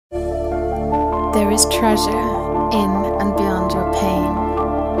There is treasure in and beyond your pain.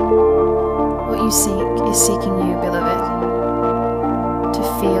 What you seek is seeking you, beloved. To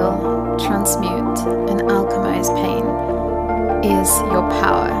feel, transmute, and alchemize pain is your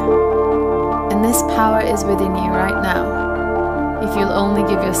power. And this power is within you right now, if you'll only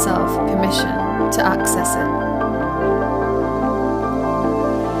give yourself permission to access it.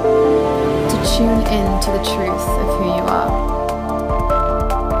 To tune in to the truth of who you are.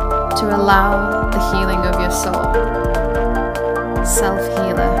 To allow the healing of your soul.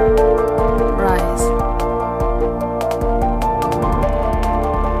 Self-healer, rise.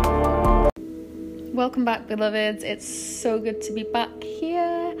 Welcome back, beloveds. It's so good to be back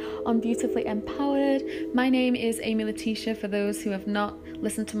here on Beautifully Empowered. My name is Amy Letitia. For those who have not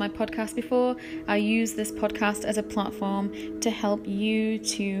listened to my podcast before, I use this podcast as a platform to help you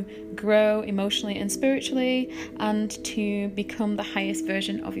to grow emotionally and spiritually and to become the highest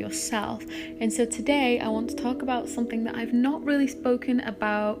version of yourself. And so today I want to talk about something that I've not really spoken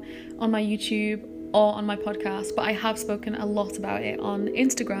about on my YouTube or on my podcast, but I have spoken a lot about it on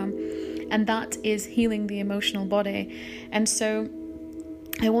Instagram, and that is healing the emotional body. And so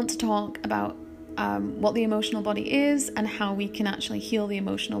I want to talk about what the emotional body is and how we can actually heal the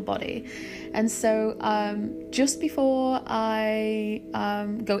emotional body. And so just before I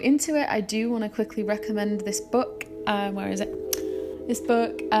go into it, I do want to quickly recommend this book. Where is it? This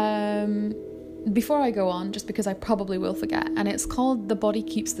book, before I go on, just because I probably will forget, and it's called The Body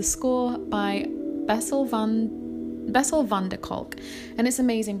Keeps the Score by Bessel van der Kolk, and it's an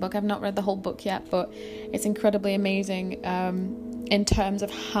amazing book. I've not read the whole book yet, but it's incredibly amazing in terms of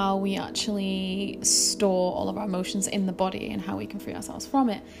how we actually store all of our emotions in the body and how we can free ourselves from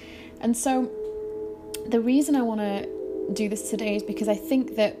it. And so the reason I want to do this today is because I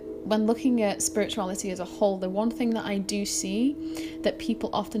think that when looking at spirituality as a whole, the one thing that I do see that people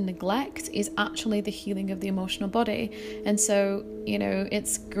often neglect is actually the healing of the emotional body. And so, you know,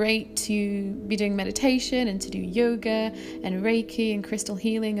 it's great to be doing meditation and to do yoga and Reiki and crystal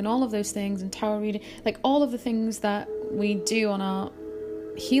healing and all of those things and tarot reading, like all of the things that we do on our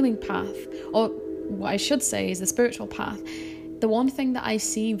healing path, or what I should say is the spiritual path. The one thing that I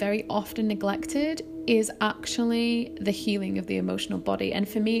see very often neglected is actually the healing of the emotional body. And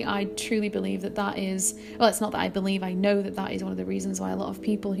for me, I truly believe that is, well, it's not that I believe, I know that is one of the reasons why a lot of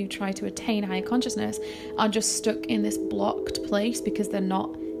people who try to attain higher consciousness are just stuck in this blocked place because they're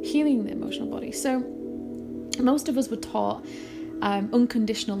not healing the emotional body. So most of us were taught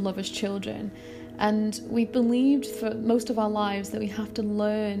unconditional love as children, and we believed for most of our lives that we have to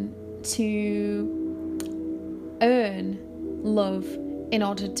learn to earn love in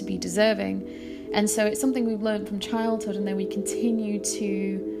order to be deserving. And so it's something we've learned from childhood, and then we continue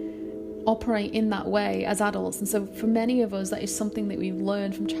to operate in that way as adults. And so for many of us, that is something that we've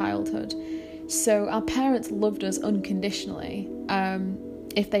learned from childhood. So our parents loved us unconditionally.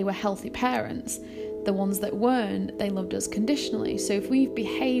 If they were healthy parents, the ones that weren't, they loved us conditionally. So if we've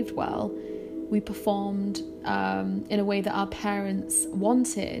behaved well, we performed in a way that our parents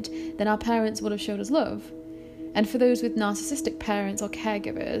wanted, then our parents would have showed us love. And for those with narcissistic parents or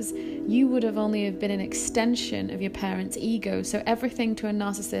caregivers, you would have only have been an extension of your parents' ego. So everything to a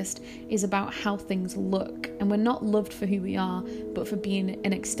narcissist is about how things look. And we're not loved for who we are, but for being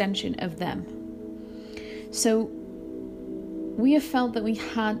an extension of them. So we have felt that we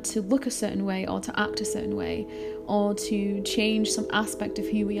had to look a certain way or to act a certain way or to change some aspect of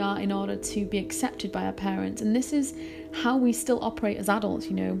who we are in order to be accepted by our parents. And this is how we still operate as adults,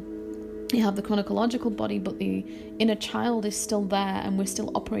 you know. You have the chronological body, but the inner child is still there, and we're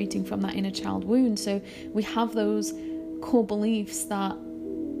still operating from that inner child wound. So we have those core beliefs that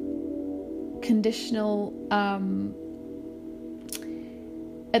conditional,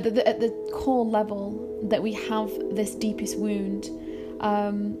 at the core level, that we have this deepest wound.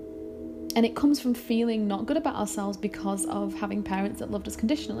 And it comes from feeling not good about ourselves because of having parents that loved us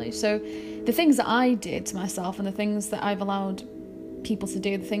conditionally. So the things that I did to myself and the things that I've allowed people to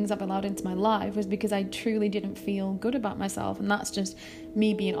do, the things I've allowed into my life, was because I truly didn't feel good about myself, and that's just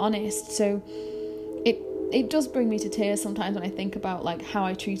me being honest. So it does bring me to tears sometimes when I think about like how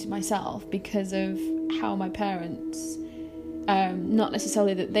I treated myself because of how my parents, not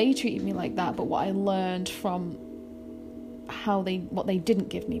necessarily that they treated me like that, but what I learned from what they didn't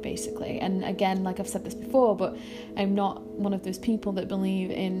give me, basically. And again, like I've said this before, but I'm not one of those people that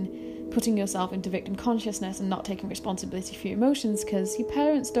believe in putting yourself into victim consciousness and not taking responsibility for your emotions, because your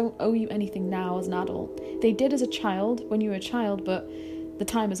parents don't owe you anything now as an adult. They did as a child when you were a child, but the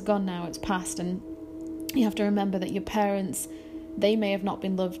time is gone now, it's past. And you have to remember that your parents they may have not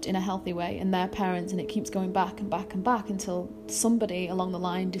been loved in a healthy way, and their parents, and it keeps going back and back and back until somebody along the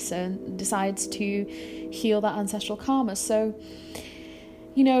line decides to heal that ancestral karma. So,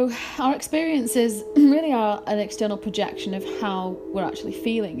 you know, our experiences really are an external projection of how we're actually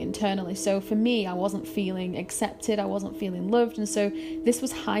feeling internally. So for me, I wasn't feeling accepted, I wasn't feeling loved, and so this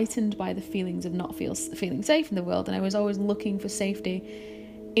was heightened by the feelings of not feeling safe in the world, and I was always looking for safety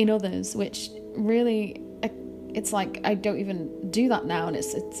in others, which really, it's like I don't even do that now, and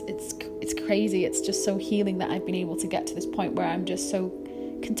it's crazy. It's just so healing that I've been able to get to this point where I'm just so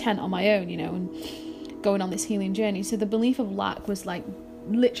content on my own, you know, and going on this healing journey. So the belief of lack was like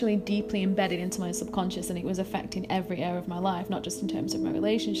literally deeply embedded into my subconscious, and it was affecting every area of my life, not just in terms of my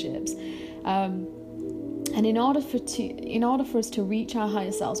relationships. And in order for us to reach our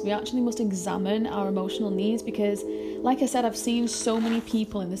higher selves, we actually must examine our emotional needs, because, like I said, I've seen so many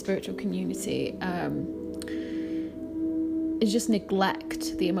people in the spiritual community just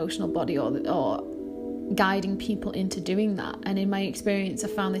neglect the emotional body or guiding people into doing that. And in my experience, I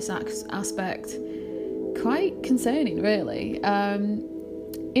found this aspect quite concerning, really.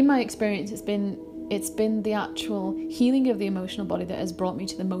 In my experience, it's been the actual healing of the emotional body that has brought me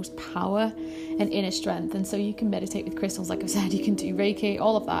to the most power and inner strength. And so you can meditate with crystals, like I've said, you can do Reiki,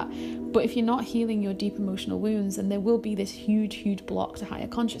 all of that. But if you're not healing your deep emotional wounds, then there will be this huge block to higher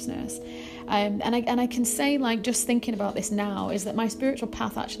consciousness. And I can say, like, just thinking about this now, is that my spiritual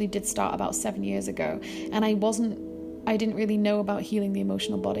path actually did start about 7 years ago. And I didn't really know about healing the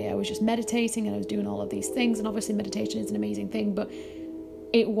emotional body. I was just meditating and I was doing all of these things. And obviously meditation is an amazing thing, but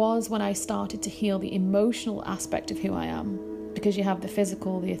it was when I started to heal the emotional aspect of who I am, because you have the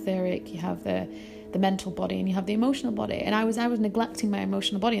physical, the etheric, you have the mental body, and you have the emotional body. And I was neglecting my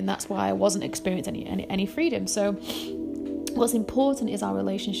emotional body, and that's why I wasn't experiencing any freedom. So what's important is our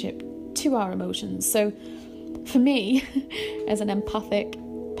relationship to our emotions. So for me, as an empathic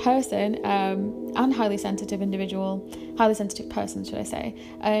person and highly sensitive person, should I say,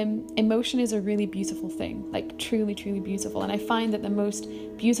 emotion is a really beautiful thing, like truly beautiful. And I find that the most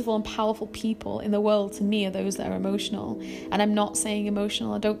beautiful and powerful people in the world to me are those that are emotional. And I'm not saying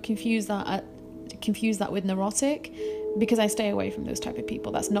emotional, I don't confuse that with neurotic, because I stay away from those type of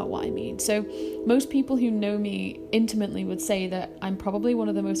people. That's not what I mean. So most people who know me intimately would say that I'm probably one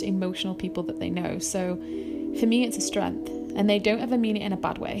of the most emotional people that they know. So for me, it's a strength, and they don't ever mean it in a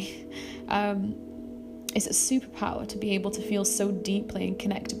bad way. It's a superpower to be able to feel so deeply and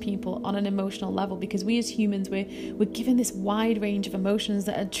connect to people on an emotional level, because we as humans, we're given this wide range of emotions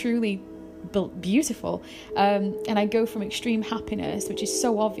that are truly beautiful. And I go from extreme happiness, which is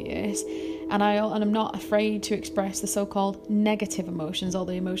so obvious, and I'm not afraid to express the so-called negative emotions, or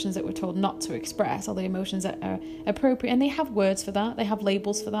the emotions that we're told not to express, or the emotions that are appropriate. And they have words for that, they have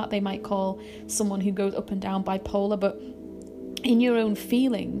labels for that. They might call someone who goes up and down bipolar, but in your own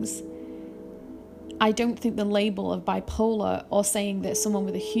feelings, I don't think the label of bipolar, or saying that someone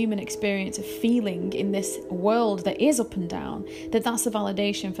with a human experience of feeling in this world that is up and down, that's a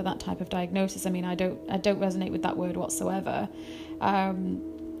validation for that type of diagnosis. I mean, I don't resonate with that word whatsoever.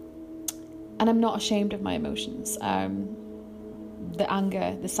 And I'm not ashamed of my emotions. The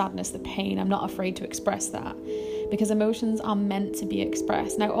anger, the sadness, the pain, I'm not afraid to express that, because emotions are meant to be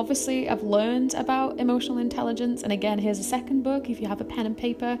expressed. Now, obviously, I've learned about emotional intelligence, and again, here's a second book. If you have a pen and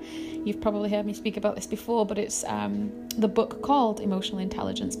paper, you've probably heard me speak about this before, but it's the book called Emotional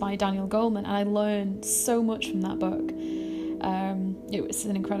Intelligence by Daniel Goleman, and I learned so much from that book. It was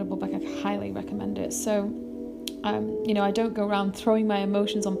an incredible book. I highly recommend it. So, I don't go around throwing my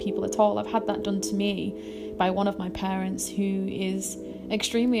emotions on people at all. I've had that done to me by one of my parents who is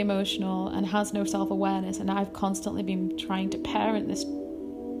extremely emotional and has no self-awareness, and I've constantly been trying to parent this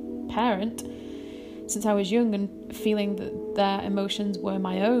parent since I was young, and feeling that their emotions were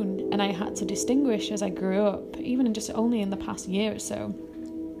my own, and I had to distinguish as I grew up, even just only in the past year or so,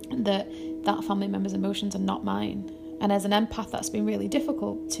 that family member's emotions are not mine. And as an empath, that's been really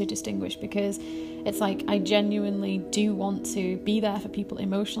difficult to distinguish, because it's like I genuinely do want to be there for people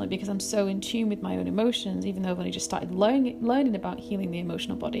emotionally, because I'm so in tune with my own emotions. Even though I've only just started learning about healing the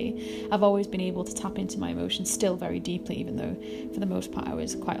emotional body, I've always been able to tap into my emotions still very deeply, even though for the most part I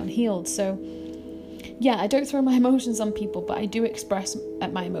was quite unhealed. So yeah, I don't throw my emotions on people, but I do express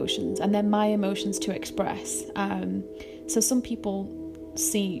my emotions, and they're my emotions to express. So some people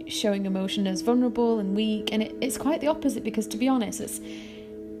see showing emotion as vulnerable and weak, and it's quite the opposite, because to be honest, it's,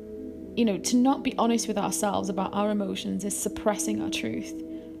 to not be honest with ourselves about our emotions is suppressing our truth,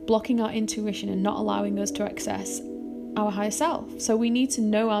 blocking our intuition, and not allowing us to access our higher self. So we need to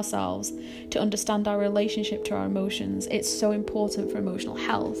know ourselves to understand our relationship to our emotions. It's so important for emotional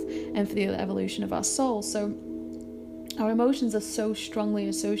health and for the evolution of our soul. So Our emotions are so strongly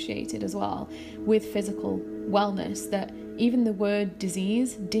associated as well with physical wellness that even the word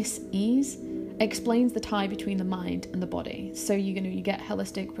disease, dis-ease, explains the tie between the mind and the body. So you get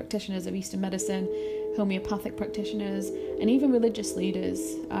holistic practitioners of Eastern medicine, homeopathic practitioners, and even religious leaders.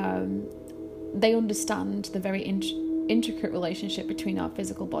 They understand the very intricate relationship between our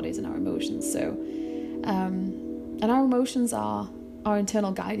physical bodies and our emotions. So, and our emotions are our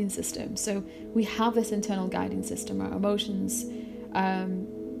internal guiding system. So we have this internal guiding system, our emotions.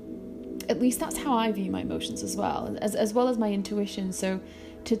 At least that's how I view my emotions as well as my intuition. So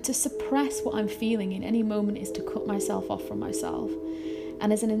to suppress what I'm feeling in any moment is to cut myself off from myself.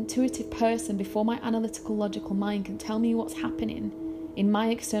 And as an intuitive person, before my analytical, logical mind can tell me what's happening in my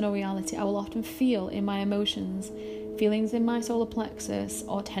external reality, I will often feel in my emotions, feelings in my solar plexus,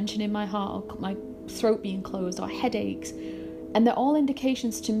 or tension in my heart, or my throat being closed, or headaches. And they're all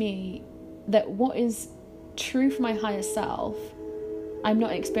indications to me that what is true for my higher self, I'm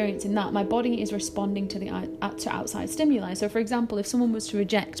not experiencing that. My body is responding to outside stimuli. So, for example, if someone was to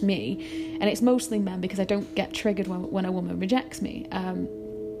reject me, and it's mostly men because I don't get triggered when a woman rejects me,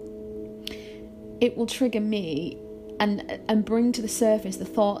 it will trigger me and bring to the surface the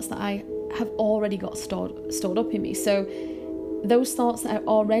thoughts that I have already got stored up in me. So those thoughts that are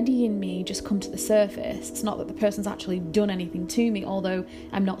already in me just come to the surface. It's not that the person's actually done anything to me, although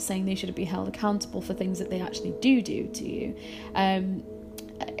I'm not saying they should be held accountable for things that they actually do to you.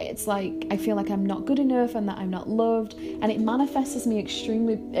 It's like I feel like I'm not good enough and that I'm not loved, and it manifests as me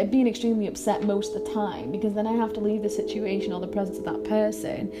being extremely upset most of the time, because then I have to leave the situation or the presence of that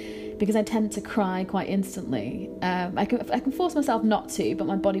person, because I tend to cry quite instantly. I can force myself not to, but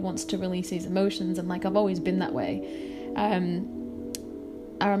my body wants to release these emotions, and like I've always been that way.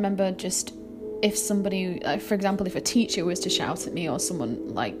 I remember just if somebody, for example, if a teacher was to shout at me, or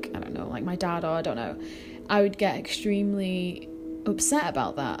someone like, I don't know, like my dad, or I don't know, I would get extremely upset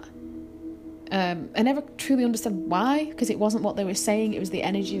about that. I never truly understood why, because it wasn't what they were saying, it was the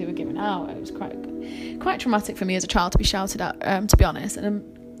energy they were giving out. It was quite traumatic for me as a child to be shouted at, to be honest. And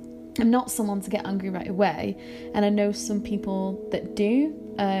I'm not someone to get angry right away, and I know some people that do,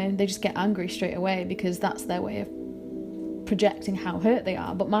 they just get angry straight away because that's their way of projecting how hurt they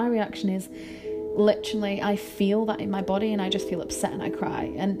are. But my reaction is literally I feel that in my body, and I just feel upset and I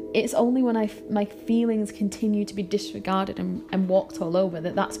cry. And it's only when my feelings continue to be disregarded and walked all over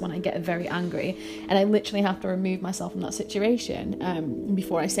that's when I get very angry, and I literally have to remove myself from that situation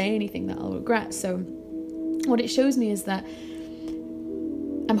before I say anything that I'll regret. So what it shows me is that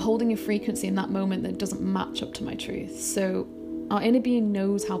I'm holding a frequency in that moment that doesn't match up to my truth. So our inner being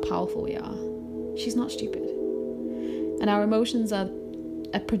knows how powerful we are. She's not stupid. And our emotions are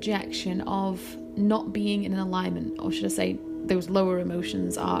a projection of not being in alignment, or should I say those lower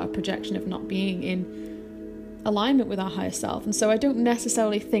emotions are a projection of not being in alignment with our higher self. And so I don't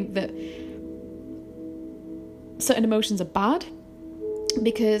necessarily think that certain emotions are bad,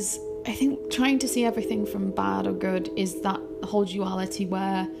 because I think trying to see everything from bad or good is that whole duality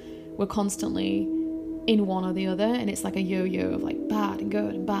where we're constantly in one or the other, and it's like a yo-yo of like bad and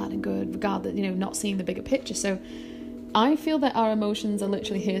good, regardless, not seeing the bigger picture. So I feel that our emotions are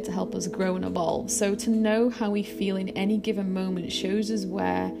literally here to help us grow and evolve. So to know how we feel in any given moment shows us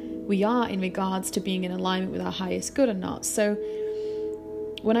where we are in regards to being in alignment with our highest good or not. So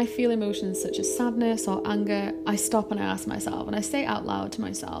when I feel emotions such as sadness or anger, I stop and I ask myself, and I say it out loud to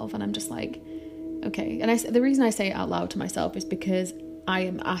myself, and I'm just like, okay. And the reason I say it out loud to myself is because I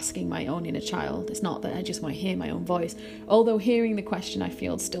am asking my own inner child. It's not that I just want to hear my own voice, although hearing the question I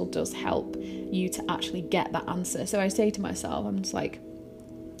feel still does help you to actually get that answer. So I say to myself, I'm just like,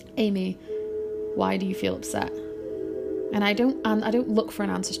 Amy, why do you feel upset? And I don't look for an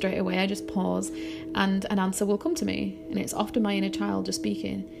answer straight away. I just pause, and an answer will come to me, and it's often my inner child just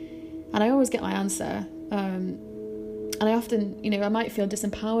speaking, and I always get my answer. And I often, I might feel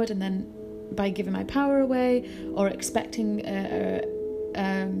disempowered, and then by giving my power away or expecting a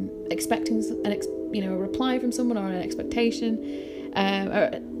reply from someone, or an expectation.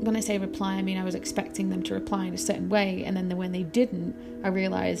 Or when I say reply, I mean I was expecting them to reply in a certain way, and then when they didn't, I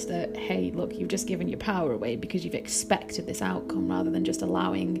realised that, hey, look, you've just given your power away because you've expected this outcome rather than just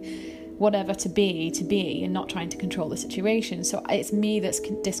allowing whatever to be and not trying to control the situation. So it's me that's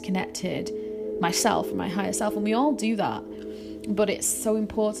disconnected myself from my higher self, and we all do that. But it's so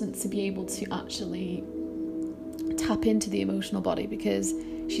important to be able to actually tap into the emotional body, because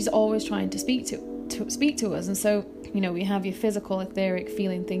she's always trying to speak to us. And so, we have your physical, etheric,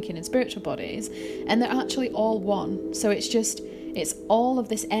 feeling, thinking, and spiritual bodies, and they're actually all one. So it's all of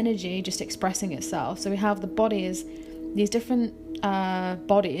this energy just expressing itself. So we have the bodies, these different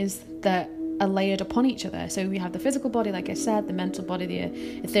bodies that are layered upon each other. So we have the physical body, like I said, the mental body,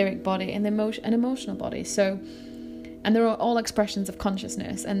 the etheric body, and an emotional body. So, and they're all expressions of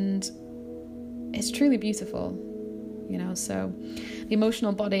consciousness, and it's truly beautiful, you know. So the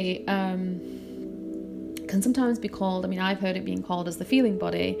emotional body can sometimes be called, I've heard it being called as the feeling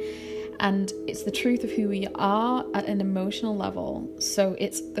body, and it's the truth of who we are at an emotional level. So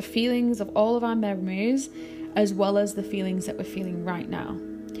it's the feelings of all of our memories, as well as the feelings that we're feeling right now.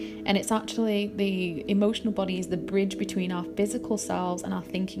 And it's actually, the emotional body is the bridge between our physical selves and our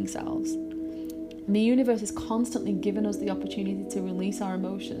thinking selves. And the universe is constantly giving us the opportunity to release our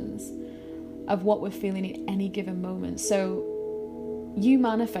emotions of what we're feeling at any given moment. So you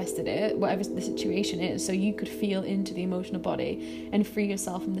manifested it, whatever the situation is, so you could feel into the emotional body and free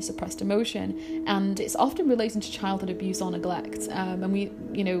yourself from the suppressed emotion. And it's often related to childhood abuse or neglect. And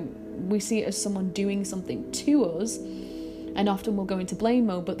we see it as someone doing something to us, and often we'll go into blame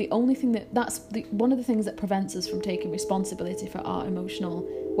mode. But the only thing one of the things that prevents us from taking responsibility for our emotional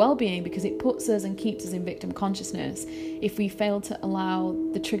well-being, because it puts us and keeps us in victim consciousness if we fail to allow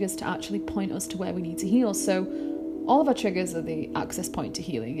the triggers to actually point us to where we need to heal. So all of our triggers are the access point to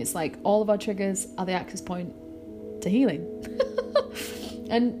healing. It's like all of our triggers are the access point to healing.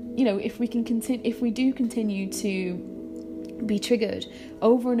 And if we do continue to be triggered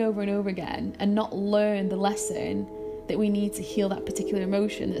over and over and over again and not learn the lesson that we need to heal that particular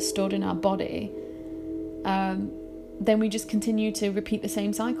emotion that's stored in our body, then we just continue to repeat the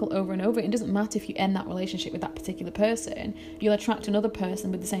same cycle over and over. It doesn't matter if you end that relationship with that particular person, you'll attract another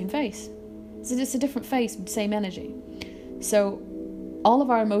person with the same face. So it's a different face with the same energy. So all of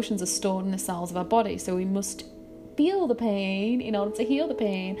our emotions are stored in the cells of our body. So we must feel the pain in order to heal the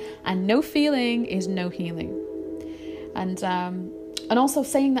pain. And no feeling is no healing. And also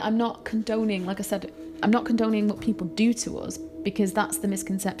saying that I'm not condoning, like I said, I'm not condoning what people do to us, because that's the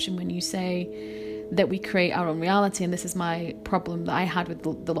misconception when you say that we create our own reality. And this is my problem that I had with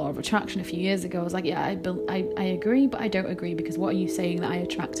the law of attraction a few years ago. I was like, yeah, I agree, but I don't agree, because what are you saying that I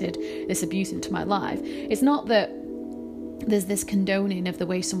attracted this abuse into my life? It's not that there's this condoning of the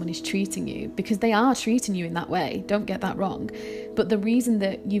way someone is treating you, because they are treating you in that way. Don't get that wrong. But the reason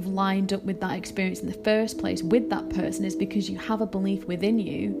that you've lined up with that experience in the first place with that person is because you have a belief within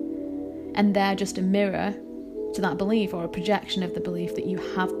you, and they're just a mirror to that belief, or a projection of the belief that you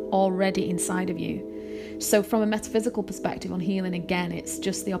have already inside of you. So from a metaphysical perspective on healing, again, it's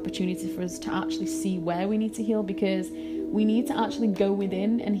just the opportunity for us to actually see where we need to heal, because we need to actually go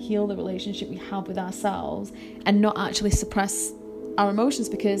within and heal the relationship we have with ourselves, and not actually suppress our emotions.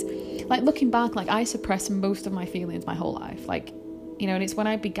 Because like looking back, like I suppressed most of my feelings my whole life, and it's when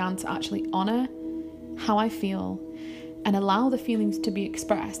I began to actually honor how I feel and allow the feelings to be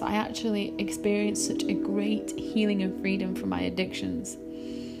expressed, I actually experienced such a great healing and freedom from my addictions.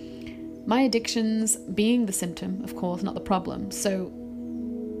 My addictions being the symptom, of course, not the problem. So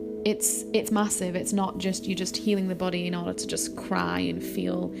it's massive. It's not just you just healing the body in order to just cry and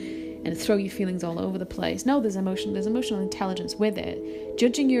feel and throw your feelings all over the place. No, there's emotional intelligence with it.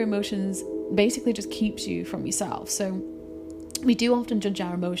 Judging your emotions basically just keeps you from yourself. So we do often judge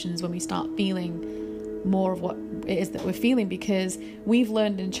our emotions when we start feeling more of what it is that we're feeling, because we've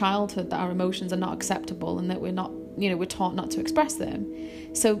learned in childhood that our emotions are not acceptable and that we're taught not to express them.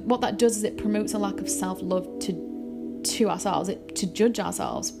 So what that does is it promotes a lack of self-love to ourselves. To judge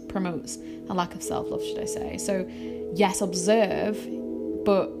ourselves promotes a lack of self-love, should I say. So yes, observe,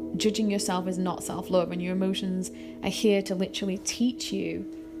 but judging yourself is not self-love, and your emotions are here to literally teach you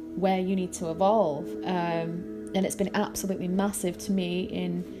where you need to evolve. And it's been absolutely massive to me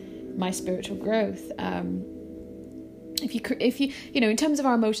in my spiritual growth. If you in terms of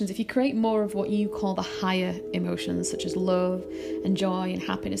our emotions, if you create more of what you call the higher emotions, such as love and joy and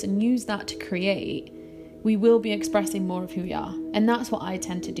happiness, and use that to create, we will be expressing more of who we are. And that's what I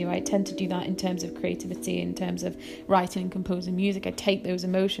tend to do. I tend to do that in terms of creativity, in terms of writing and composing music. I take those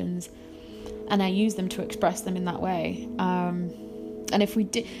emotions and I use them to express them in that way. And if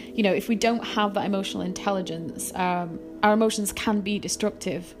we don't have that emotional intelligence, our emotions can be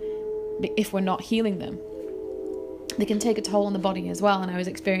destructive if we're not healing them. They can take a toll on the body as well. And I was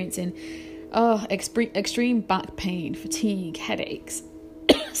experiencing extreme back pain, fatigue, headaches,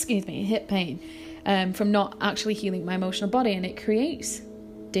 hip pain, from not actually healing my emotional body. And it creates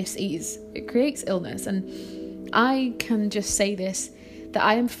dis-ease. It creates illness. And I can just say this, that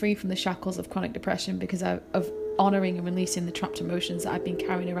I am free from the shackles of chronic depression because of honouring and releasing the trapped emotions that I've been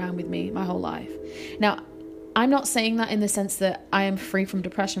carrying around with me my whole life. Now, I'm not saying that in the sense that I am free from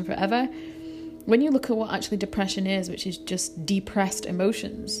depression forever. When you look at what actually depression is, which is just depressed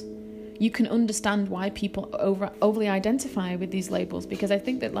emotions, you can understand why people overly identify with these labels. Because I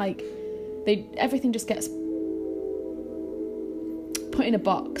think that everything just gets put in a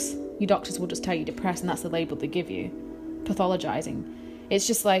box. Your doctors will just tell you depressed, and that's the label they give you. Pathologizing. It's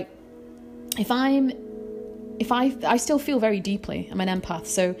just like, I still feel very deeply. I'm an empath,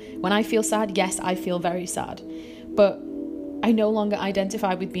 so when I feel sad, yes, I feel very sad. But I no longer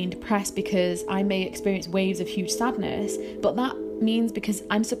identify with being depressed because I may experience waves of huge sadness, but that means because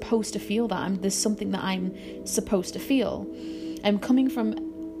I'm supposed to feel that. There's something that I'm supposed to feel. I'm coming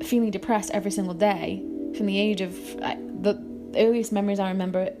from feeling depressed every single day from the age of the earliest memories I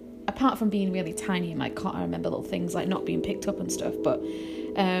remember, apart from being really tiny in my cot. I remember little things like not being picked up and stuff, but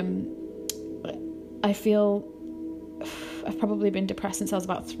I feel I've probably been depressed since I was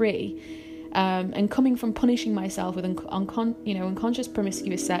about 3, and coming from punishing myself with unconscious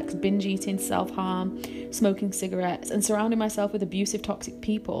promiscuous sex, binge eating, self-harm, smoking cigarettes, and surrounding myself with abusive, toxic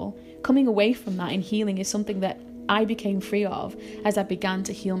people, coming away from that and healing is something that I became free of as I began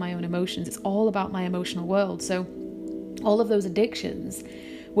to heal my own emotions. It's all about my emotional world. So all of those addictions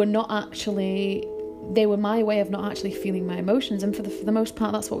were they were my way of not actually feeling my emotions. And for the most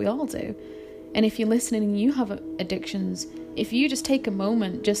part, that's what we all do. And if you're listening and you have addictions, if you just take a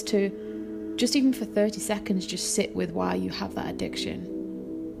moment just even for 30 seconds, just sit with why you have that addiction,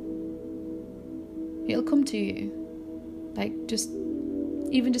 it'll come to you. Like,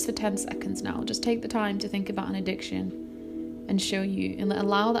 even just for 10 seconds now, just take the time to think about an addiction and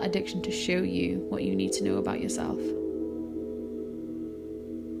allow that addiction to show you what you need to know about yourself.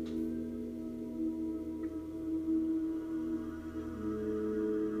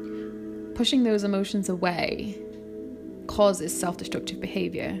 Pushing those emotions away causes self-destructive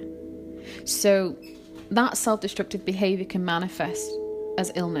behavior. So that self-destructive behavior can manifest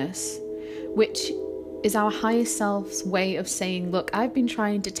as illness, which is our higher self's way of saying, look, I've been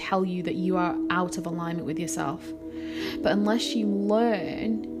trying to tell you that you are out of alignment with yourself. But unless you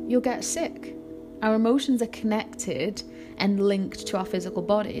learn, you'll get sick. Our emotions are connected and linked to our physical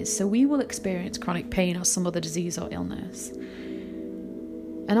bodies. So we will experience chronic pain or some other disease or illness.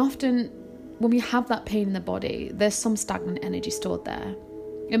 And often when we have that pain in the body, there's some stagnant energy stored there.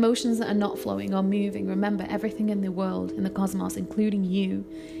 Emotions that are not flowing or moving. Remember, everything in the world, in the cosmos, including you,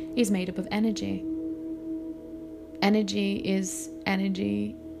 is made up of energy. Energy is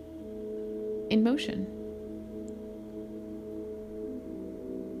energy in motion.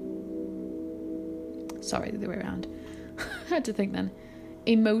 Sorry, the other way around. I had to think then.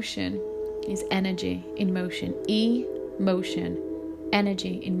 Emotion is energy in motion. Emotion.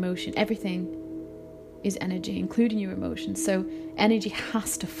 Energy in motion. Everything is energy, including your emotions. So energy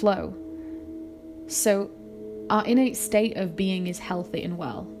has to flow. So our innate state of being is healthy and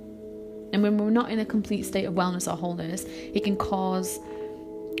well. And when we're not in a complete state of wellness or wholeness, it can cause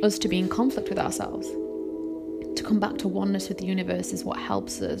us to be in conflict with ourselves. To come back to oneness with the universe is what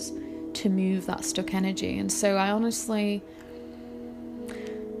helps us to move that stuck energy. And so I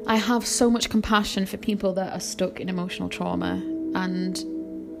have so much compassion for people that are stuck in emotional trauma. And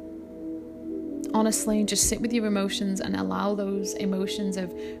honestly, just sit with your emotions and allow those emotions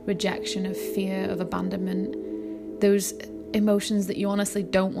of rejection, of fear, of abandonment, those emotions that you honestly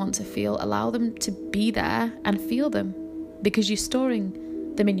don't want to feel, allow them to be there and feel them, because you're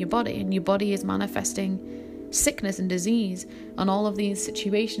storing them in your body, and your body is manifesting sickness and disease on all of these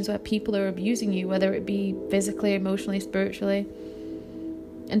situations where people are abusing you, whether it be physically, emotionally, spiritually,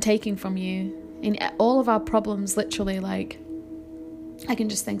 and taking from you. In all of our problems, literally, like, I can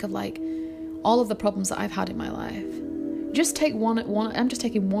just think of like all of the problems that I've had in my life. Just take one. I'm just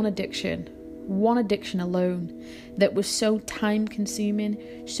taking one addiction alone that was so time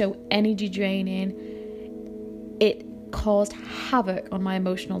consuming, so energy draining. It caused havoc on my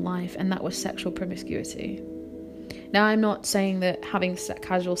emotional life, and that was sexual promiscuity. Now, I'm not saying that having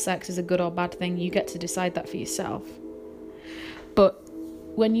casual sex is a good or bad thing. You get to decide that for yourself. But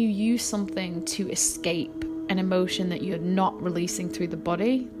when you use something to escape an emotion that you're not releasing through the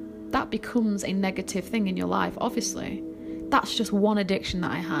body, that becomes a negative thing in your life, obviously. That's just one addiction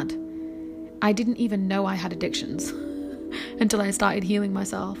that I had. I didn't even know I had addictions until I started healing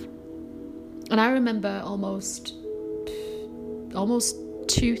myself. And I remember almost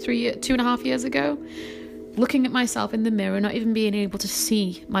 2.5 years ago, looking at myself in the mirror, not even being able to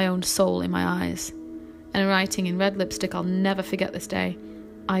see my own soul in my eyes, and writing in red lipstick, I'll never forget this day,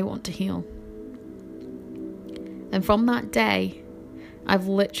 I want to heal. And from that day, I've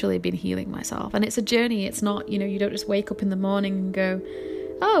literally been healing myself. And it's a journey. It's not, you don't just wake up in the morning and go,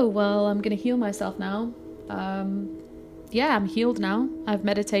 oh, well, I'm going to heal myself now. I'm healed now. I've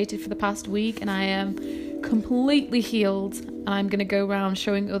meditated for the past week and I am completely healed. And I'm going to go around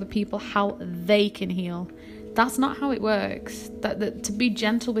showing other people how they can heal. That's not how it works. That to be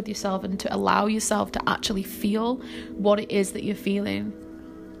gentle with yourself and to allow yourself to actually feel what it is that you're feeling,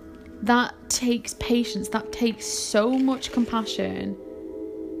 that takes patience. That takes so much compassion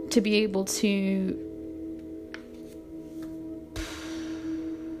to be able to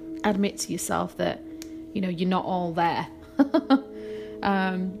admit to yourself that, you're not all there.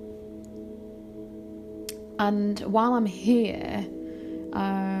 And while I'm here,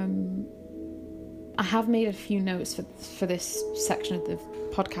 I have made a few notes for this section of the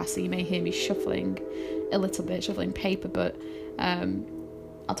podcast, so you may hear me shuffling a little bit, shuffling paper, but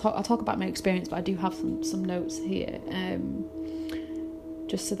I'll talk about my experience, but I do have some notes here,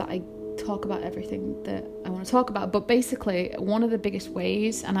 just so that I talk about everything that I want to talk about. But basically, one of the biggest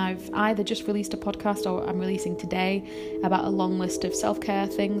ways, and I've either just released a podcast or I'm releasing today about a long list of self-care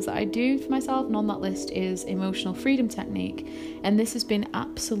things that I do for myself, and on that list is emotional freedom technique. And this has been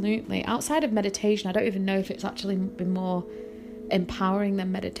absolutely, outside of meditation, I don't even know if it's actually been more empowering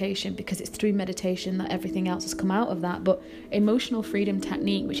than meditation, because it's through meditation that everything else has come out of that. But emotional freedom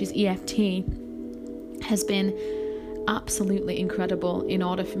technique, which is EFT, has been absolutely incredible in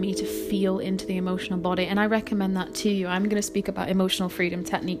order for me to feel into the emotional body, and I recommend that to you. I'm going to speak about emotional freedom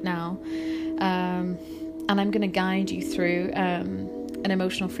technique now, and I'm going to guide you through an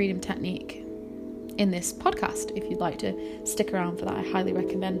emotional freedom technique in this podcast. If you'd like to stick around for that, I highly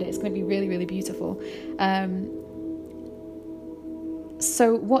recommend it. It's going to be really, really beautiful.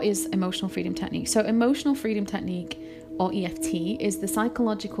 So what is emotional freedom technique? So emotional freedom technique, or EFT, is the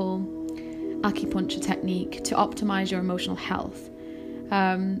psychological acupuncture technique to optimize your emotional health.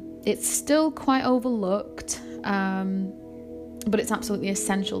 It's still quite overlooked, but it's absolutely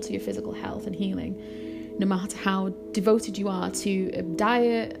essential to your physical health and healing. No matter how devoted you are to a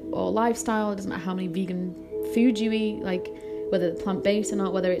diet or lifestyle, it doesn't matter how many vegan foods you eat, like whether it's plant-based or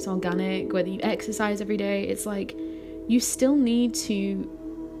not, whether it's organic, whether you exercise every day, it's like you still need to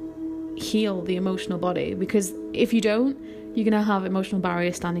heal the emotional body, because if you don't, you're going to have emotional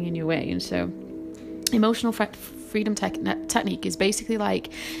barriers standing in your way. And so emotional freedom technique is basically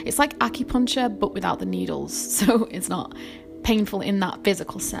it's like acupuncture, but without the needles. So it's not painful in that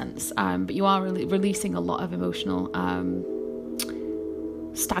physical sense, but you are releasing a lot of emotional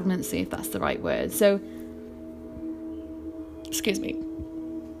stagnancy, if that's the right word. So, excuse me.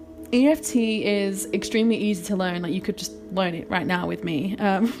 EFT is extremely easy to learn. Like, you could just learn it right now with me.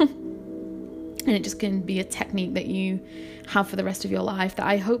 And it just can be a technique that you have for the rest of your life, that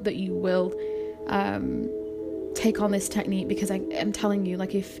I hope that you will take on this technique, because I am telling you,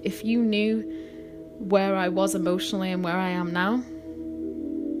 like, if you knew where I was emotionally and where I am now,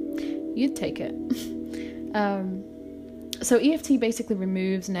 you'd take it. So EFT basically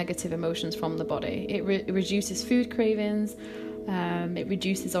removes negative emotions from the body. It reduces food cravings, it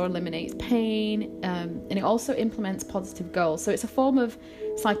reduces or eliminates pain, and it also implements positive goals. So it's a form of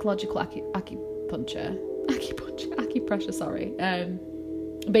psychological acupressure,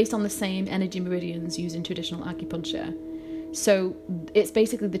 based on the same energy meridians used in traditional acupuncture. So it's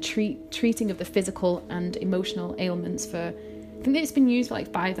basically the treating of the physical and emotional ailments for, I think it's been used for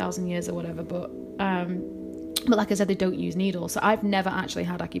like 5,000 years or whatever, but like I said, they don't use needles. So I've never actually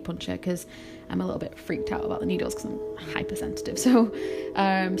had acupuncture because I'm a little bit freaked out about the needles because I'm hypersensitive. So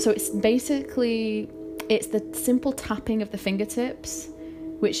it's basically, it's the simple tapping of the fingertips,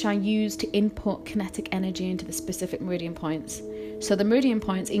 which are used to input kinetic energy into the specific meridian points. So the meridian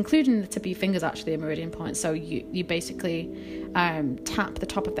points, including the tip of your fingers, actually are meridian points. So you basically tap the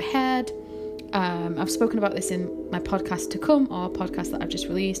top of the head. I've spoken about this in my podcast to come, or a podcast that I've just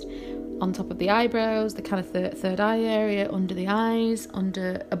released, on top of the eyebrows, the kind of third eye area, under the eyes,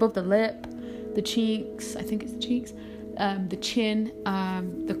 above the lip, the cheeks, I think it's the cheeks, the chin,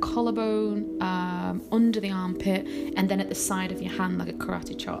 the collarbone, under the armpit, and then at the side of your hand like a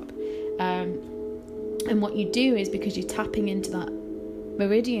karate chop. And what you do is, because you're tapping into that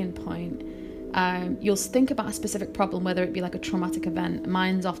meridian point, you'll think about a specific problem, whether it be like a traumatic event.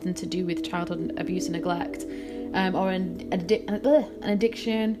 Mine's often to do with childhood abuse and neglect, or an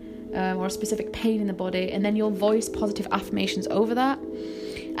addiction, or a specific pain in the body, and then you'll voice positive affirmations over that.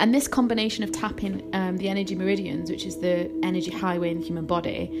 And this combination of tapping the energy meridians, which is the energy highway in the human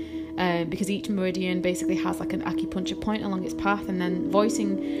body, because each meridian basically has like an acupuncture point along its path, and then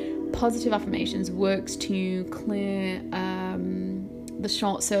voicing positive affirmations works to clear the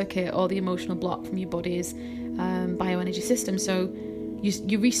short circuit or the emotional block from your body's bioenergy system. So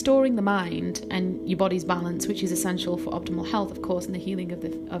you're restoring the mind and your body's balance, which is essential for optimal health, of course, and the healing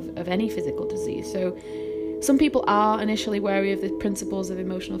of any physical disease. So some people are initially wary of the principles of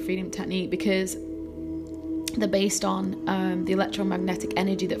emotional freedom technique because they're based on the electromagnetic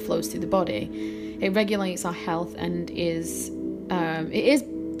energy that flows through the body. It regulates our health and it is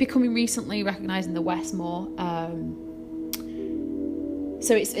becoming recently recognised in the West more.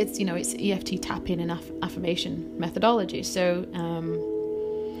 So it's EFT tapping and affirmation methodology. So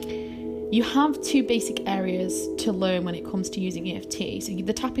you have two basic areas to learn when it comes to using EFT. So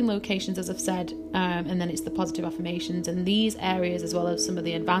the tapping locations, as I've said, and then it's the positive affirmations, and these areas, as well as some of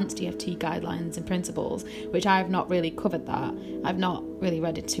the advanced EFT guidelines and principles, which I have not really covered that. I've not really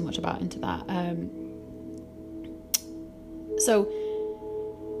read it too much into that. So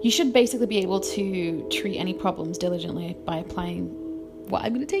you should basically be able to treat any problems diligently by applying what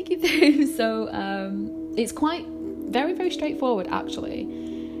I'm going to take you through. So it's quite very, very straightforward, actually.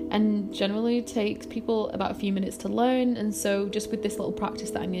 And generally takes people about a few minutes to learn. And so just with this little practice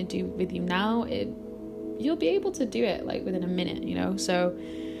that I'm going to do with you now, you'll be able to do it like within a minute, So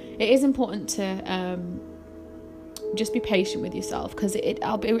it is important to just be patient with yourself, because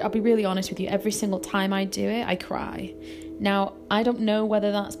I'll be really honest with you. Every single time I do it, I cry. Now, I don't know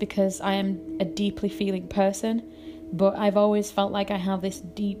whether that's because I am a deeply feeling person, but I've always felt like I have this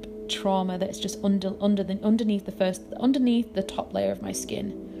deep trauma that's just underneath the top layer of my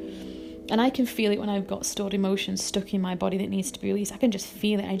skin. And I can feel it when I've got stored emotions stuck in my body that needs to be released. I can just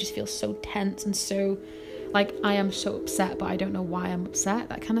feel it. I just feel so tense and so like I am so upset, but I don't know why I'm upset,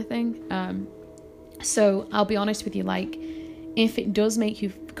 that kind of thing. So I'll be honest with you, like, if it does make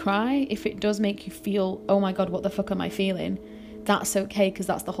you cry, if it does make you feel, oh my God, what the fuck am I feeling? That's okay, because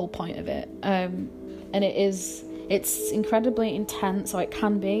that's the whole point of it. And it's incredibly intense, or it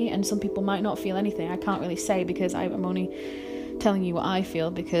can be, and some people might not feel anything. I can't really say, because I'm only telling you what I feel,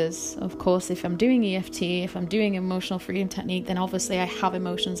 because of course if I'm doing EFT, if I'm doing emotional freedom technique, then obviously I have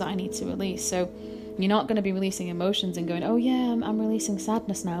emotions that I need to release. So you're not going to be releasing emotions and going, oh yeah, I'm releasing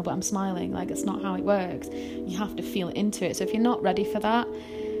sadness now, but I'm smiling. Like, it's not how it works. You have to feel into it. So if you're not ready for that,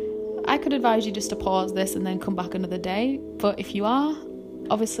 I could advise you just to pause this and then come back another day. But if you are,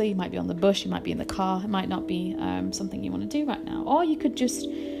 obviously you might be on the bus, you might be in the car, it might not be something you want to do right now. Or you could just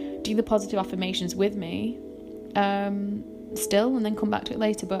do the positive affirmations with me still, and then come back to it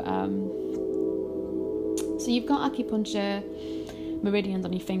later. But so you've got acupuncture meridians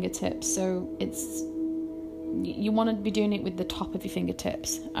on your fingertips, so you want to be doing it with the top of your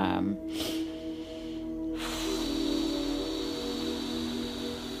fingertips.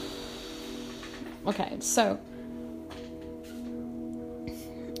 Okay, so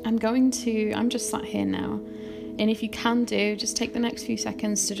I'm just sat here now, and if you can just take the next few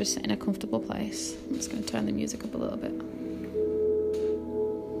seconds to just sit in a comfortable place. I'm just going to turn the music up a little bit.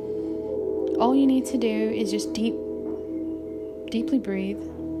 All you need to do is just deeply breathe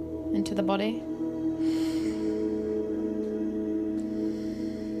into the body.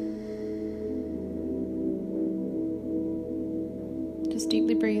 Just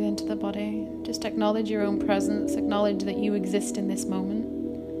deeply breathe into the body. Just acknowledge your own presence. Acknowledge that you exist in this moment.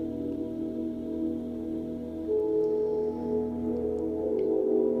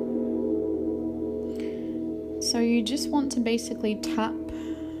 So you just want to basically tap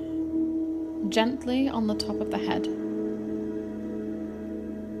gently on the top of the head.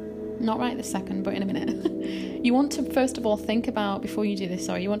 Not right this second, but in a minute. You want to, first of all, before you do this,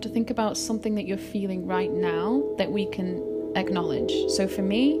 you want to think about something that you're feeling right now that we can acknowledge. So for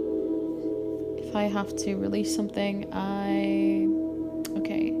me, if I have to release something,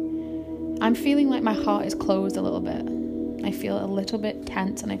 I'm feeling like my heart is closed a little bit. I feel a little bit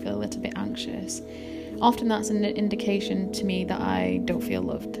tense and I feel a little bit anxious. Often that's an indication to me that I don't feel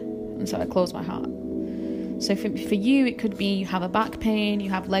loved, and so I close my heart. So for you, it could be you have a back pain, you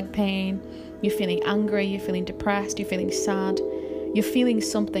have leg pain, you're feeling angry, you're feeling depressed, you're feeling sad, you're feeling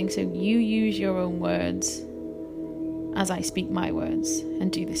something. So you use your own words as I speak my words,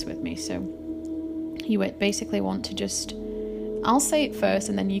 and do this with me. So you basically want to just, I'll say it first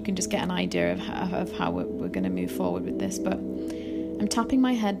and then you can just get an idea of how we're going to move forward with this. But I'm tapping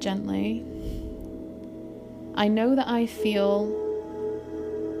my head gently. I know that I feel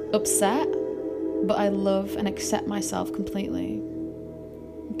upset, but I love and accept myself completely.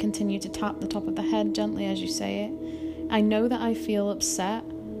 Continue to tap the top of the head gently as you say it. I know that I feel upset,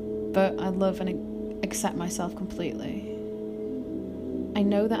 but I love and accept myself completely. I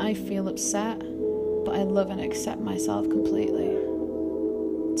know that I feel upset, but I love and accept myself completely.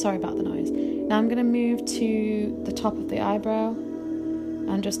 Sorry about the noise. Now I'm going to move to the top of the eyebrow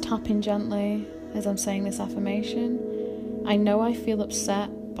and just tapping gently as I'm saying this affirmation. I know I feel upset,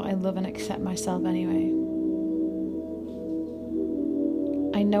 but I love and accept myself anyway.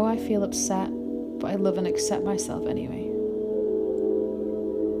 I know I feel upset, but I love and accept myself anyway.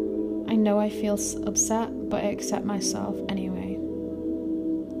 I know I feel upset, but I accept myself anyway.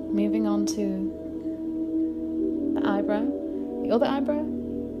 Moving on to the eyebrow, the other eyebrow,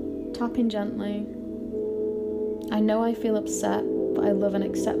 tapping gently. I know I feel upset, but I love and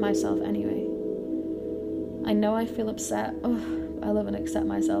accept myself anyway. I know I feel upset, but I love and accept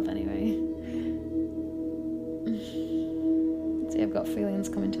myself anyway. See, I've got feelings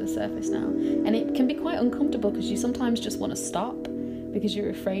coming to the surface now. And it can be quite uncomfortable because you sometimes just want to stop because you're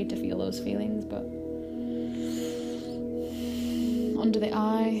afraid to feel those feelings, but under the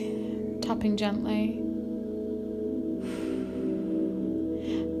eye, tapping gently.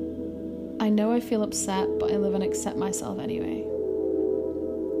 I know I feel upset, but I love and accept myself anyway.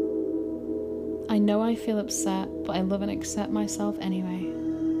 I know I feel upset, but I love and accept myself anyway.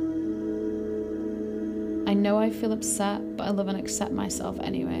 I know I feel upset, but I love and accept myself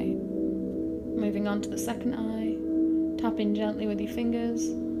anyway. Moving on to the second eye, tapping gently with your fingers.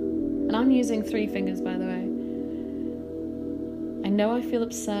 And I'm using 3 fingers, by the way. I know I feel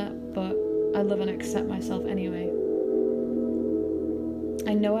upset, but I love and accept myself anyway.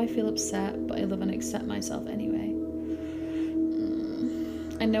 I know I feel upset, but I love and accept myself anyway.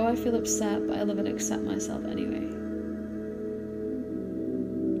 I know I feel upset, but I love and accept myself anyway.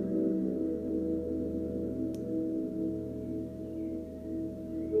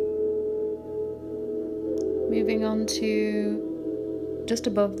 Moving on to just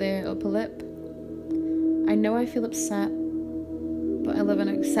above the upper lip. I know I feel upset, but I love and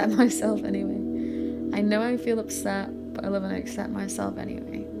accept myself anyway. I know I feel upset, but I love and accept myself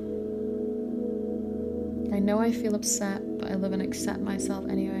anyway. I know I feel upset, but I love and accept myself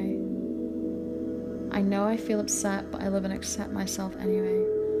anyway. I know I feel upset, but I love and accept myself anyway.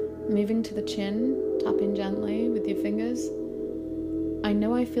 Moving to the chin, tapping gently with your fingers. I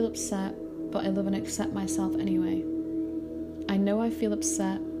know I feel upset, but I love and accept myself anyway. I know I feel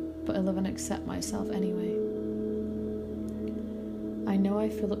upset, but I love and accept myself anyway. I know I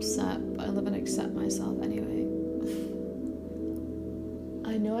feel upset, but I love and accept myself anyway.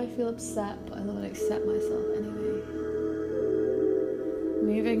 I know I feel upset, but I love and accept myself anyway.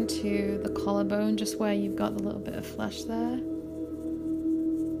 Moving to the collarbone, just where you've got the little bit of flesh there.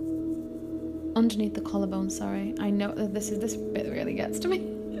 Underneath the collarbone, sorry. I know that this bit really gets to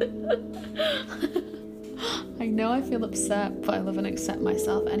me. I know I feel upset, but I love and accept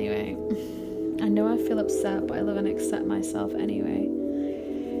myself anyway. I know I feel upset, but I love and accept myself anyway.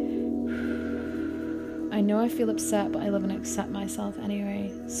 I know I feel upset, but I love and accept myself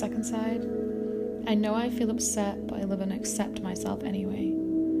anyway. Second side. I know I feel upset, but I love and accept myself anyway.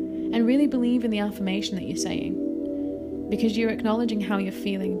 And really believe in the affirmation that you're saying, because you're acknowledging how you're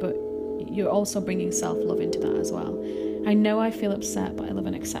feeling, but you're also bringing self-love into that as well. I know I feel upset, but I love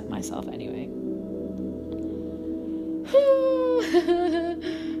and accept myself anyway.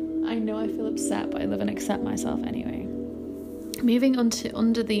 I know I feel upset, but I love and accept myself anyway. Moving on to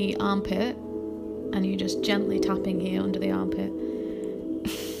under the armpit, and you're just gently tapping here under the armpit.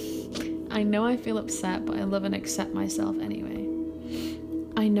 I know I feel upset, but I love and accept myself anyway.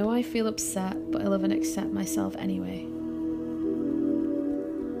 I know I feel upset, but I love and accept myself anyway.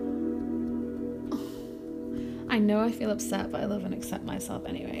 I know I feel upset, but I love and accept myself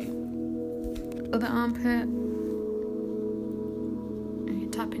anyway. Other armpit. And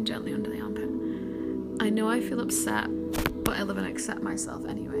you're tapping gently under the armpit. I know I feel upset, but I love and accept myself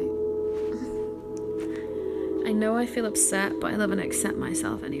anyway. I know I feel upset, but I love and accept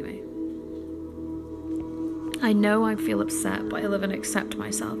myself anyway. I know I feel upset, but I love and accept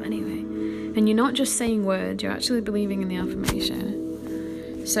myself anyway. And you're not just saying words, you're actually believing in the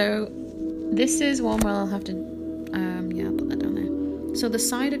affirmation. So this is one where I'll have to, I'll put that down there. So the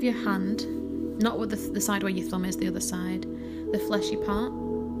side of your hand, not with the side where your thumb is, the other side, the fleshy part,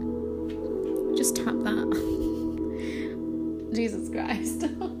 just tap that. Jesus Christ.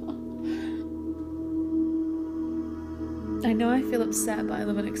 I know I feel upset, but I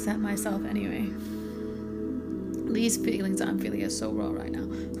love and accept myself anyway. These feelings that I'm feeling are so raw right now.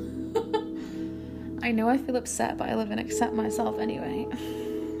 I know I feel upset, but I love and accept myself anyway.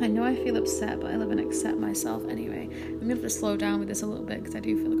 I know I feel upset, but I love and accept myself anyway. I'm going to have to slow down with this a little bit because I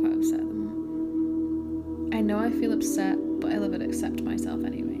do feel quite upset at the moment. I know I feel upset, but I love and accept myself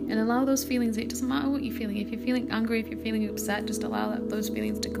anyway. And allow those feelings. It doesn't matter what you're feeling. If you're feeling angry, if you're feeling upset, just allow those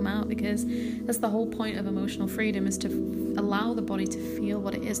feelings to come out, because that's the whole point of emotional freedom, is to allow the body to feel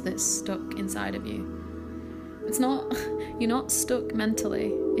what it is that's stuck inside of you. It's not, you're not stuck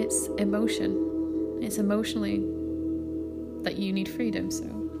mentally, it's emotion. It's emotionally that you need freedom. So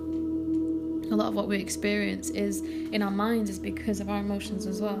a lot of what we experience is in our minds is because of our emotions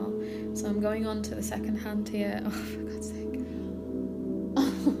as well. So I'm going on to the second hand here. Oh, for God's sake.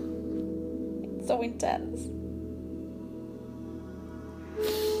 so intense.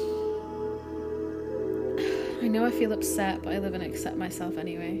 I know I feel upset, but I live and accept myself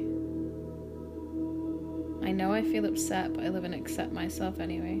anyway. I know I feel upset, but I live and accept myself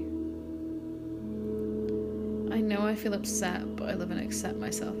anyway. I know I feel upset, but I live and accept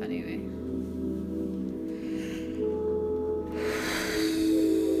myself anyway.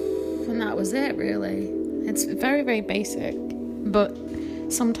 And that was it, really. It's very, very basic, but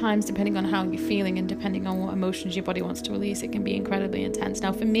sometimes, depending on how you're feeling and depending on what emotions your body wants to release, it can be incredibly intense.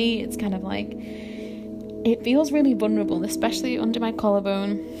 Now, for me, it's kind of like, it feels really vulnerable, especially under my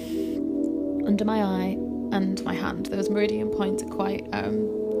collarbone, under my eye, and my hand. Those meridian points are quite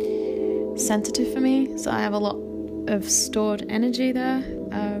sensitive for me, so I have a lot of stored energy there.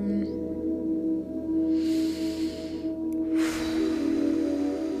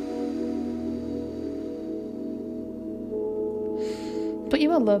 But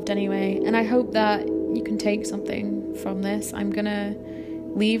you are loved anyway, and I hope that you can take something from this. I'm gonna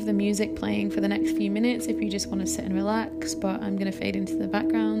leave the music playing for the next few minutes if you just want to sit and relax, but I'm gonna fade into the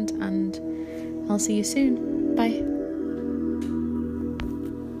background, and I'll see you soon. Bye.